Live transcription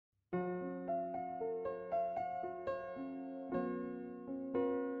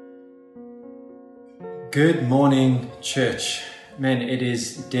Good morning, church. Man, it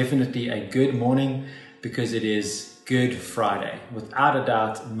is definitely a good morning because it is Good Friday. Without a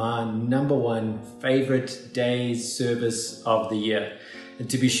doubt, my number one favorite day service of the year. And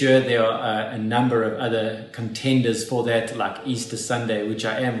to be sure, there are a number of other contenders for that, like Easter Sunday, which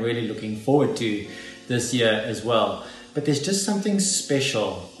I am really looking forward to this year as well. But there's just something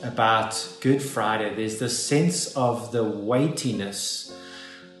special about Good Friday. There's this sense of the weightiness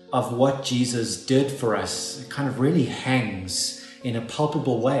of what Jesus did for us. It kind of really hangs in a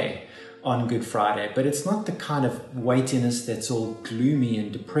palpable way on Good Friday. But it's not the kind of weightiness that's all gloomy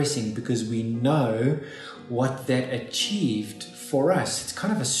and depressing, because we know what that achieved for us. It's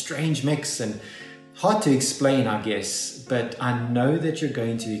kind of a strange mix and hard to explain, I guess, but I know that you're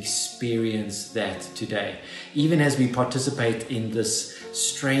going to experience that today. Even as we participate in this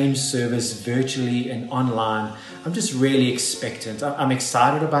strange service virtually and online, I'm just really expectant. I'm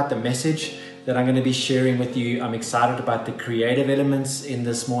excited about the message that I'm going to be sharing with you. I'm excited about the creative elements in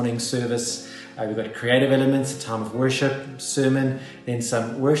this morning's service. We've got creative elements, a time of worship, sermon, then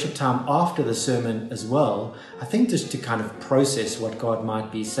some worship time after the sermon as well. I think just to kind of process what God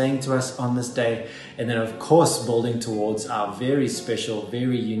might be saying to us on this day. And then of course, building towards our very special,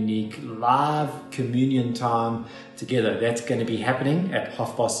 very unique live communion time together. That's going to be happening at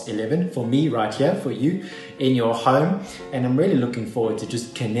 11:30 for me right here, for you in your home. And I'm really looking forward to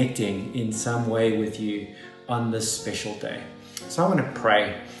just connecting in some way with you on this special day. So I want to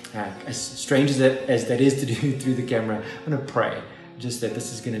pray. As strange as that is to do through the camera, I'm going to pray just that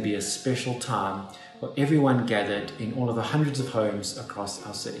this is going to be a special time for everyone gathered in all of the hundreds of homes across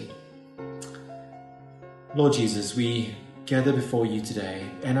our city. Lord Jesus, we gather before you today,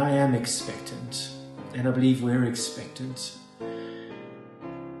 and I am expectant, and I believe we're expectant,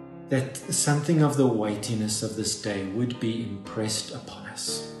 that something of the weightiness of this day would be impressed upon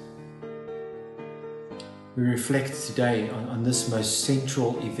us. We reflect today on this most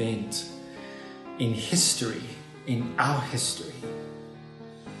central event in history, in our history.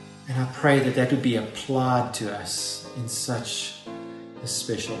 And I pray that that would be applied to us in such a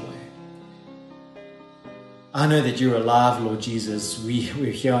special way. I know that you're alive, Lord Jesus.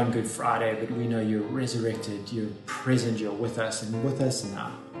 We're here on Good Friday, but we know you're resurrected, you're present, you're with us and with us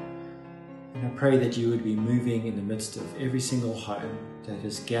now. And I pray that you would be moving in the midst of every single home that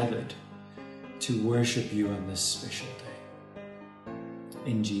is gathered to worship you on this special day.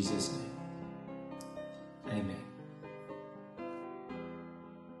 In Jesus' name, amen.